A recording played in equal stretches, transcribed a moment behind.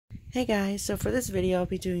Hey guys, so for this video I'll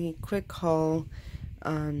be doing a quick haul,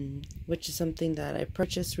 which is something that I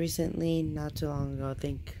purchased recently, not too long ago, I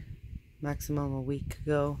think maximum a week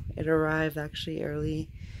ago. It arrived actually early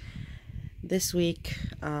this week.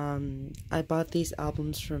 I bought these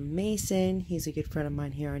albums from Mason. He's a good friend of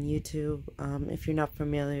mine here on YouTube. If you're not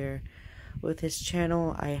familiar with his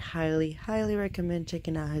channel, I highly recommend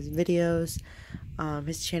checking out his videos.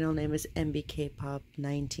 His channel name is Kpop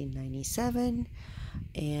 1997.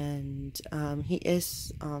 And he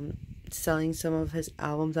is selling some of his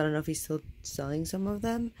albums. I don't know if he's still selling some of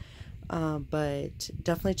them, but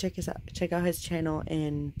definitely check out his channel,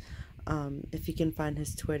 and if you can find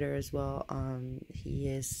his Twitter as well. He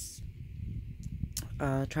is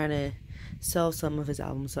trying to sell some of his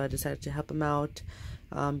albums, so I decided to help him out,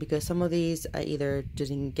 because some of these I either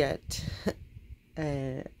didn't get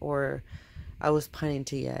or I was planning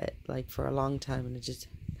to get like for a long time, and I just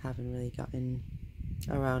haven't really gotten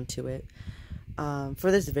around to it. For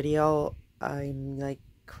this video I'm like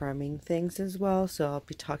cramming things as well, so I'll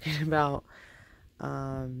be talking about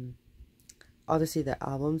obviously the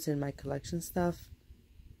albums and my collection stuff,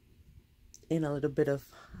 and a little bit of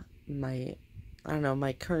my, I don't know,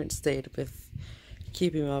 my current state with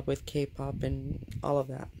keeping up with K-pop and all of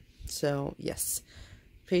that. So yes,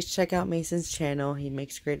 please check out Mason's channel. He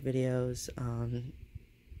makes great videos.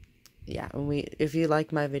 Yeah, if you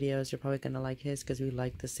like my videos, you're probably gonna like his, because we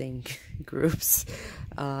like the same groups.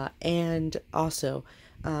 And also,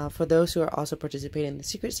 for those who are also participating in the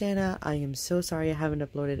Secret Santa, I am so sorry I haven't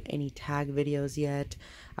uploaded any tag videos yet.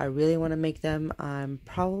 I really want to make them. I'm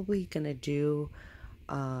probably gonna do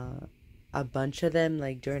a bunch of them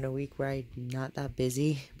like during a week where I'm not that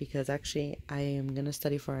busy, because actually I am gonna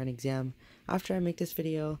study for an exam after I make this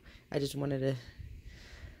video. I just wanted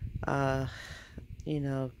to you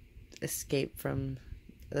know, escape from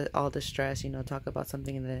all the stress, talk about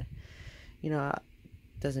something that,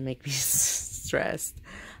 doesn't make me stressed.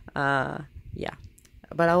 Yeah,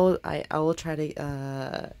 but I will try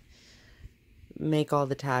to make all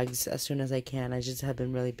the tags as soon as I can. I just have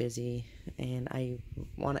been really busy, and I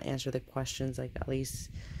want to answer the questions like at least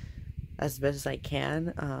as best as I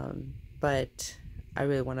can, but I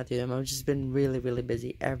really want to do them. I've just been really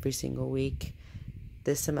busy every single week.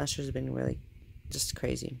 This semester has been really just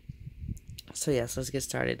crazy. So yes, let's get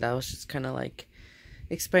started. That was just kind of like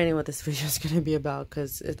explaining what this video is going to be about,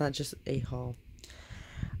 because it's not just a haul.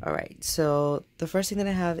 Alright, so the first thing that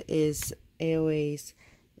I have is AOA's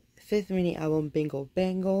 5th mini album, Bingle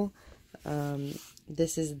Bangle.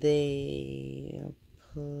 This is the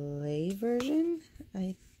play version,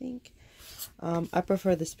 I think. I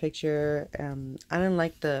prefer this picture. I don't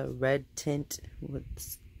like the red tint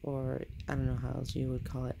with, or I don't know how else you would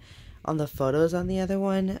call it, on the photos on the other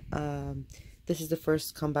one. This is the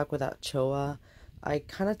first comeback without Choa. I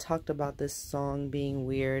kind of talked about this song being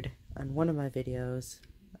weird on one of my videos.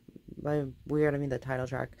 By weird, I mean the title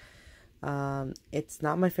track. It's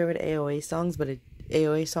not my favorite AOA song,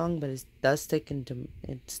 but it does stick into,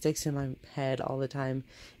 it sticks in my head all the time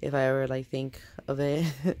if I ever like think of it.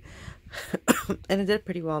 And it did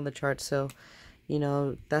pretty well on the charts, so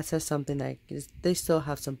that says something that they still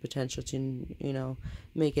have some potential to,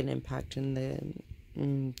 make an impact in the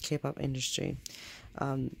K-pop industry.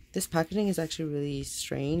 This packaging is actually really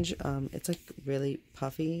strange. It's like really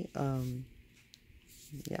puffy.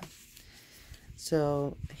 Yeah.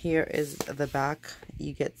 So here is the back.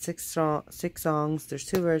 You get six songs. There's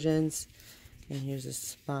 2 versions, and here's the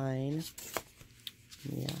spine.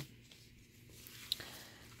 Yeah.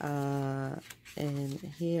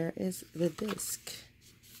 And here is the disc.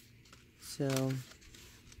 So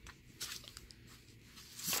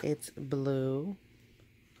it's blue.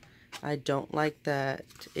 I don't like that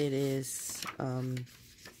it is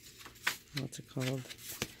what's it called,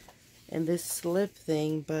 and this slip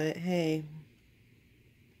thing, but hey,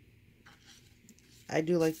 I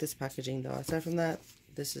do like this packaging though. Aside from that,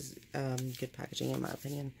 this is good packaging in my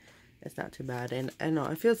opinion. It's not too bad, and I know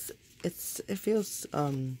it feels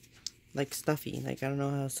like stuffy, like I don't know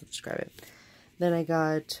how else to describe it. Then I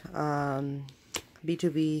got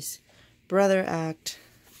B2B's Brother Act,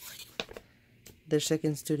 their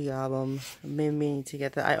 2nd studio album. I've been meaning to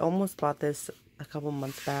get that. I almost bought this a couple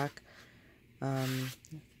months back,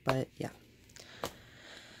 but yeah.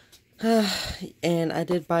 And I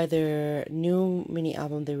did buy their new mini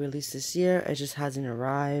album they released this year. It just hasn't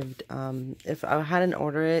arrived. If I hadn't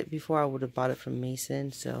ordered it before, I would have bought it from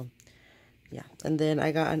Mason. So yeah. And then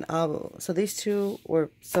I got an album. So these two were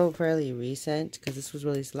so fairly recent, because this was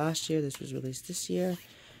released last year, this was released this year.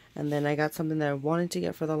 And then I got something that I wanted to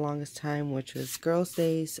get for the longest time, which was Girls'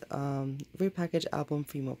 Day's repackaged album,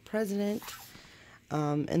 Female President.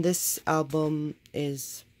 And this album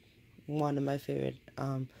is one of my favorite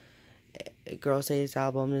Girls' Day's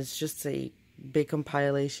album. It's just a big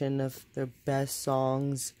compilation of their best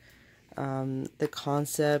songs. The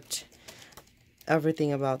concept,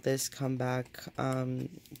 everything about this comeback.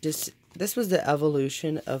 This was the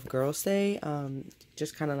evolution of Girls' Day.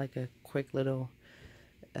 Just kind of like a quick little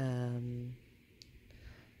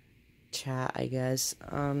chat, I guess.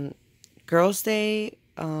 Girls' Day,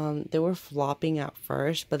 they were flopping at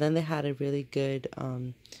first, but then they had a really good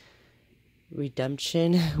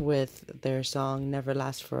redemption with their song Never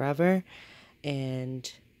Last Forever.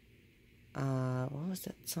 And what was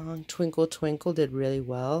that song? Twinkle Twinkle did really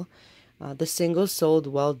well. The single sold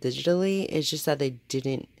well digitally. It's just that they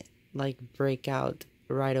didn't like break out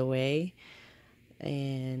right away.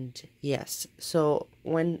 And yes, so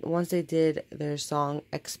once they did their song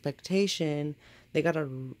Expectation, they got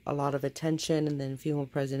a lot of attention, and then Female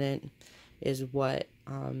President is what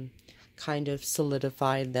kind of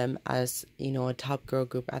solidified them as, you know, a top girl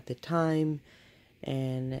group at the time.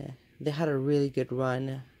 And they had a really good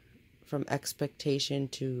run from Expectation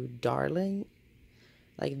to Darling.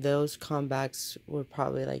 Like, those comebacks were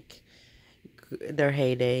probably like their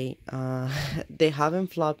heyday. They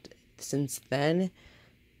haven't flopped since then,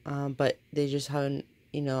 but they just haven't,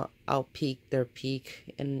 you know, outpeaked their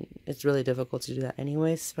peak, and it's really difficult to do that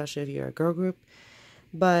anyways, especially if you're a girl group.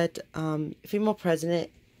 But Female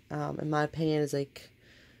President, in my opinion, is like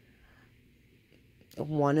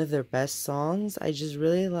one of their best songs. I just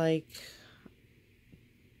really like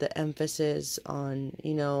the emphasis on,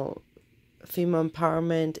 you know, female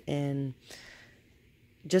empowerment, and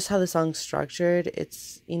just how the song's structured.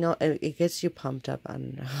 It's, you know, it gets you pumped up. I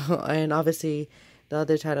don't know. And obviously the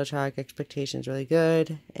other title track, Expectations, really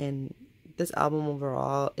good, and this album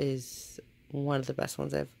overall is one of the best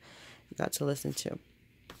ones I've got to listen to.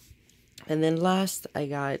 And then last, I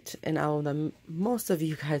got an album that most of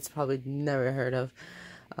you guys probably never heard of,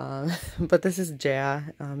 but this is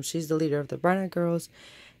Jaya. She's the leader of the Bright Eyed Girls.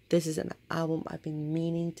 This is an album I've been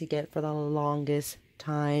meaning to get for the longest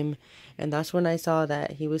time, and that's when I saw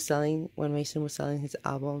that he was selling, when Mason was selling his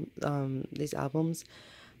album, these albums,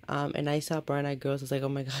 and I saw Bright Eyed Girls. I was like, oh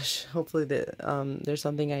my gosh, hopefully there's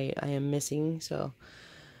something I am missing. So,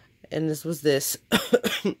 and this was this.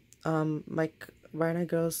 My Bright Eyed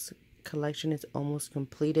Girls collection is almost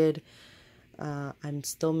completed. I'm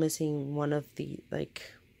still missing one of the,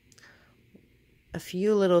 like, a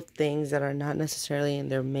few little things that are not necessarily in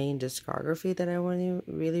their main discography that I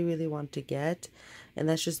really want to get, and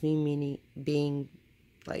that's just me being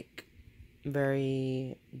like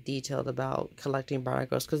very detailed about collecting Bright Eyed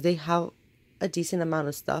Girls, because they have a decent amount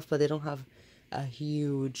of stuff, but they don't have a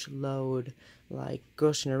huge load like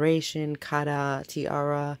Girls' Generation, Kara,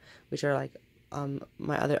 Tiara, which are like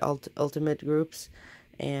my other ultimate groups.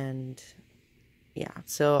 And yeah,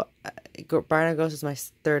 so Bright Eyed Girls is my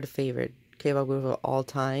third favorite K-pop group of all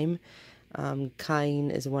time. Kain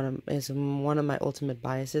is one of my ultimate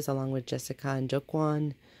biases, along with Jessica and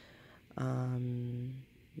Jokwan.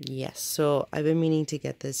 Yes, so I've been meaning to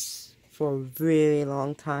get this for a really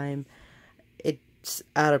long time. It's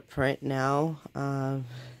out of print now.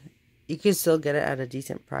 You can still get it at a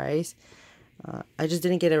decent price. I just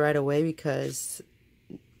didn't get it right away because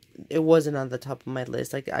it wasn't on the top of my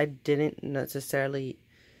list. Like, I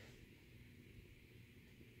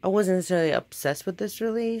wasn't necessarily obsessed with this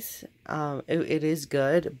release. It is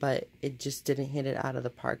good, but it just didn't hit it out of the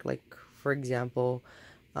park. Like, for example,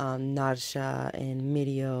 Narsha and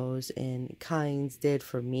Midios and Kynes did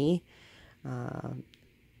for me.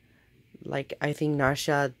 Like, I think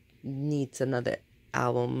Narsha needs another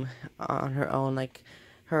album on her own. Like,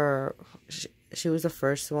 she was the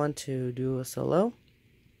first one to do a solo.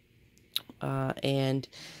 And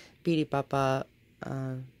Beady Papa,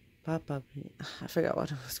 Papa, I forgot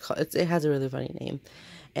what it was called. It has a really funny name.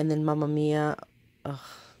 And then Mamma Mia,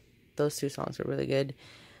 those two songs were really good.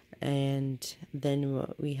 And then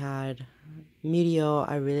we had Medio.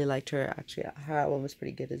 I really liked her. Actually, her album was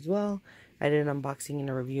pretty good as well. I did an unboxing and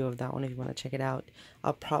a review of that one if you want to check it out.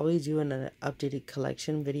 I'll probably do an updated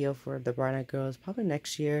collection video for the Bright Eyed Girls probably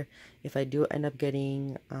next year if I do end up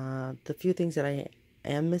getting the few things that I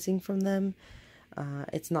am missing from them.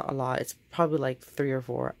 It's not a lot. It's probably like 3 or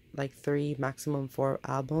 4, like 3, maximum 4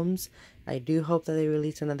 albums. I do hope that they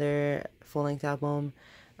release another full-length album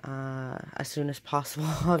as soon as possible,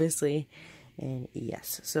 obviously. And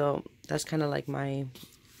yes, so that's kind of like my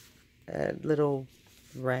little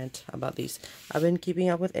rant about these. I've been keeping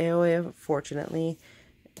up with AOA, fortunately.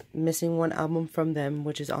 Missing one album from them,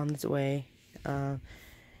 which is on its way.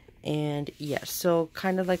 And yes, so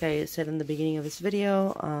kind of like I said in the beginning of this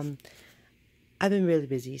video, I've been really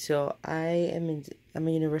busy. So I'm a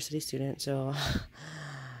university student, so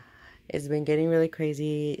it's been getting really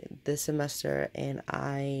crazy this semester, and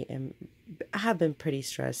I have been pretty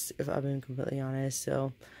stressed, if I've been completely honest.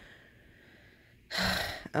 So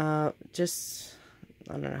just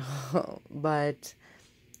I don't know. But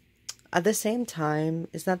at the same time,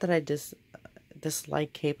 it's not that I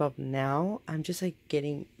dislike K-pop now. I'm just like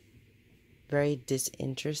getting very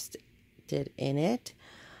disinterested in it.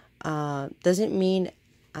 Doesn't mean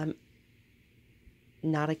I'm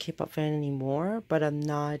not a K-pop fan anymore, but I'm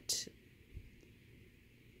not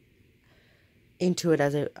into it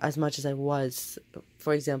as much as I was,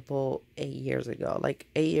 for example, 8 years ago. Like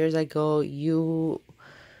 8 years ago, you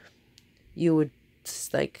would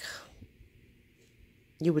like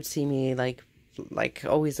you would see me like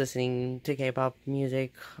always listening to K-pop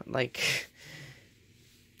music like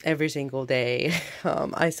every single day.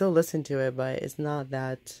 I still listen to it, but it's not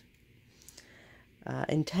that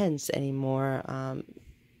intense anymore.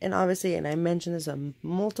 And obviously, and I mentioned this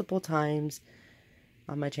multiple times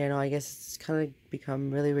on my channel, I guess it's kind of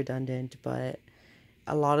become really redundant, but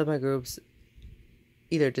a lot of my groups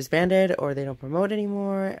either disbanded, or they don't promote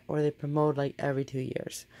anymore, or they promote like every 2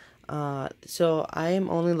 years. So I am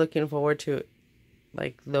only looking forward to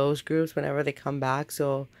like those groups whenever they come back.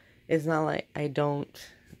 So it's not like I don't,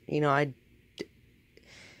 I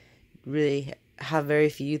really have very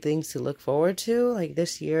few things to look forward to. Like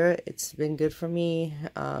this year, it's been good for me.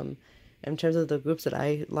 In terms of the groups that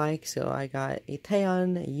I like, so I got a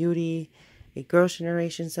Taeyeon, a Yuri, a Girls'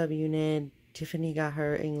 Generation subunit. Tiffany got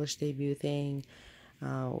her English debut thing.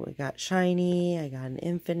 We got Shiny. I got an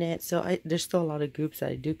Infinite. So there's still a lot of groups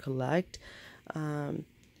that I do collect.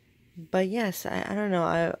 But yes, I don't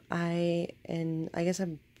know. And I guess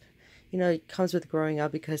I'm, it comes with growing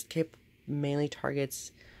up, because K-pop mainly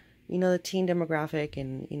targets, the teen demographic,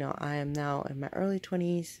 and, I am now in my early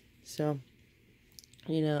 20s, so,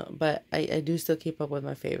 but I do still keep up with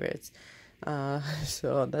my favorites.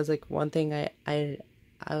 So that's like one thing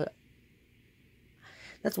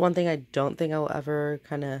that's one thing I don't think I'll ever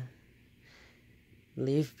kind of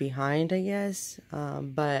leave behind, I guess.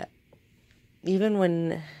 But even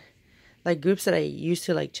when, like, groups that I used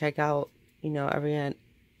to, like, check out, every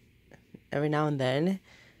now and then,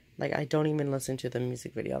 like, I don't even listen to the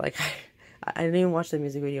music video. Like, I didn't even watch the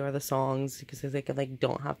music video or the songs, because I like,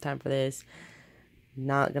 don't have time for this.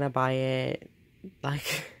 Not gonna buy it.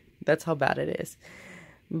 Like, that's how bad it is.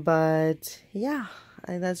 But, yeah,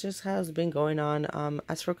 that's just how it's been going on.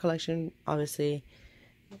 As for collection, obviously,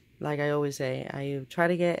 like I always say, I try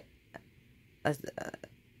to get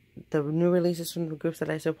the new releases from the groups that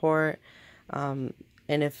I support. And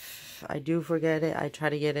if I do forget it, I try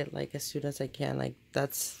to get it like as soon as I can. Like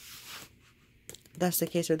that's the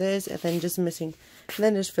case for this. And then just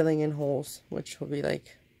filling in holes, which will be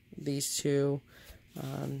like these two.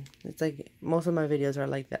 It's like most of my videos are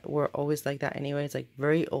like that. Were always like that anyway. It's like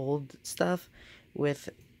very old stuff with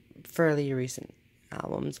fairly recent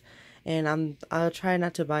albums. And I'll try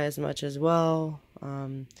not to buy as much as well,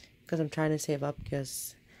 because I'm trying to save up,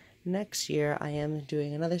 because next year I am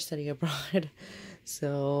doing another study abroad.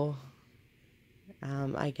 So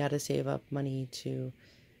I gotta save up money to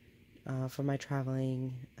for my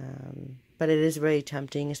traveling. But it is very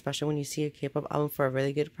tempting, especially when you see a K-pop album for a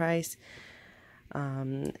really good price.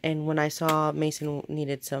 And when I saw Mason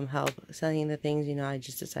needed some help selling the things, I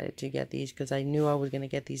just decided to get these, because I knew I was gonna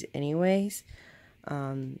get these anyways.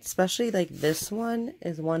 Especially like this one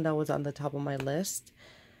is one that was on the top of my list.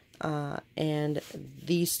 And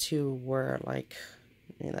these two were like,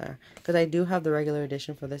 because I do have the regular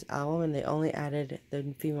edition for this album, and they only added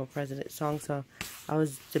the Female President song, so I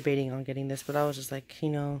was debating on getting this, but I was just like,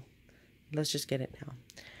 let's just get it now.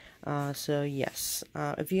 So yes,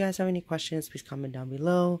 if you guys have any questions, please comment down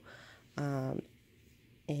below, or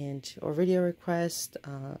video request,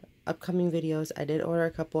 upcoming videos. I did order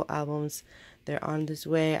a couple albums. They're on this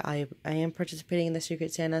way. I am participating in the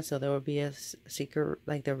Secret Santa, so there will be a secret,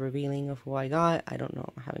 like the revealing of who I got. I don't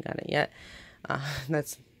know. I haven't gotten it yet.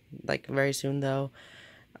 That's like very soon though.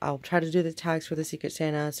 I'll try to do the tags for the Secret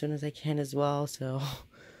Santa as soon as I can as well, so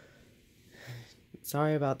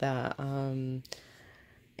sorry about that.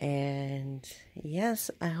 And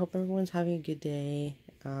yes, I hope everyone's having a good day,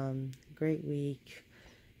 great week,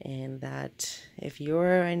 and that if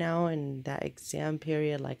you're right now in that exam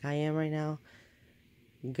period like I am right now,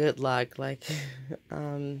 good luck, like,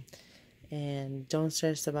 and don't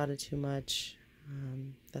stress about it too much.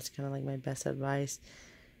 That's kind of like my best advice.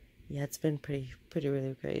 Yeah, it's been pretty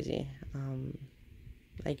really crazy.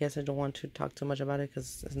 I guess I don't want to talk too much about it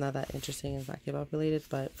because it's not that interesting. It's not K-pop related,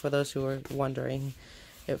 but for those who are wondering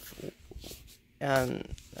if um,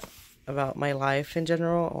 about my life in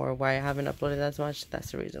general, or why I haven't uploaded as much.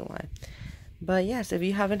 That's the reason why. But yes, if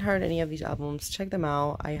you haven't heard any of these albums, check them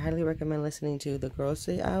out. I highly recommend listening to the Girls'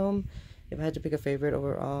 Day album. If I had to pick a favorite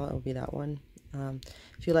overall, it would be that one.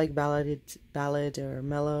 If you like ballad or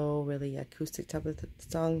mellow, really acoustic type of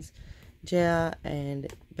songs, yeah,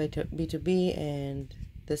 and B2B, and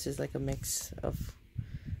this is like a mix of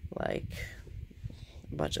like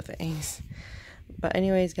a bunch of things. But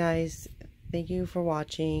anyways, guys, thank you for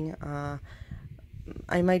watching.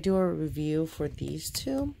 I might do a review for these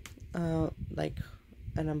two, like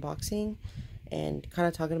an unboxing and kind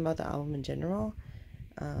of talking about the album in general,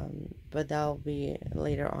 but that'll be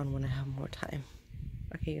later on when I have more time.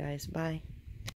 Okay guys, bye.